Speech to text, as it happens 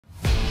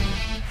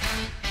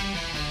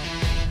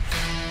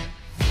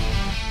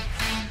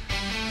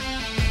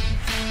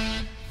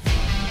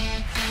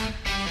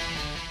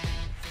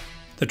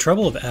The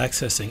trouble of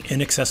accessing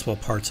inaccessible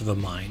parts of a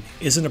mine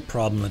isn't a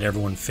problem that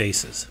everyone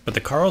faces, but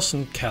the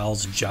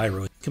C-ALS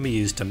Gyro can be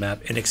used to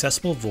map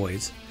inaccessible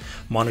voids,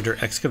 monitor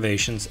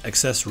excavations,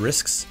 assess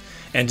risks,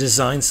 and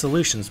design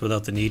solutions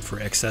without the need for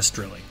excess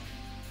drilling.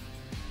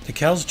 The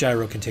C-ALS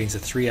Gyro contains a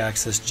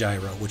 3-axis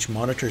gyro which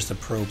monitors the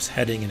probe's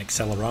heading and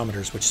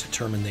accelerometers which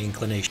determine the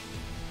inclination.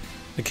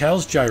 The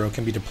C-ALS Gyro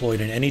can be deployed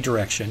in any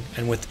direction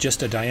and with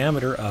just a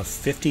diameter of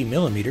 50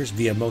 millimeters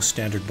via most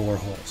standard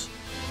boreholes.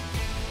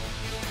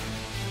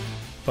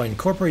 By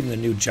incorporating the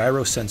new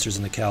gyro sensors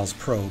in the C-ALS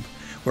probe,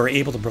 we're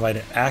able to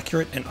provide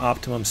accurate and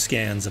optimum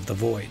scans of the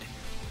void.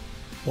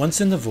 Once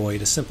in the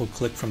void, a simple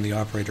click from the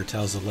operator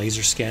tells the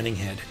laser scanning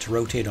head to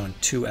rotate on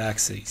 2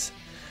 axes,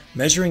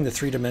 measuring the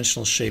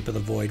 3-dimensional shape of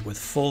the void with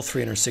full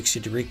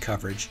 360-degree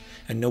coverage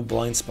and no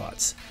blind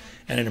spots,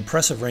 and an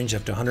impressive range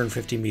up to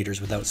 150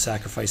 meters without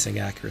sacrificing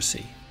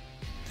accuracy.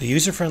 The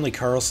user-friendly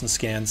Carlson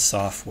Scan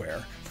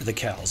software for the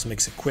C-ALS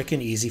makes it quick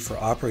and easy for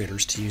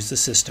operators to use the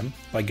system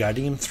by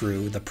guiding them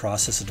through the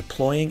process of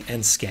deploying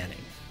and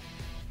scanning.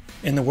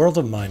 In the world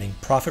of mining,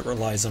 profit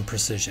relies on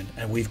precision,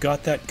 and we've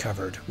got that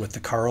covered with the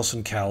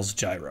Carlson C-ALS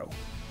Gyro.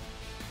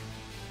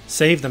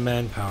 Save the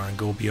manpower and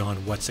go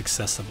beyond what's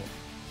accessible.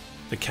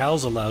 The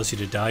C-ALS allows you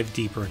to dive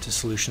deeper into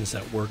solutions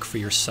that work for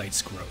your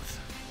site's growth.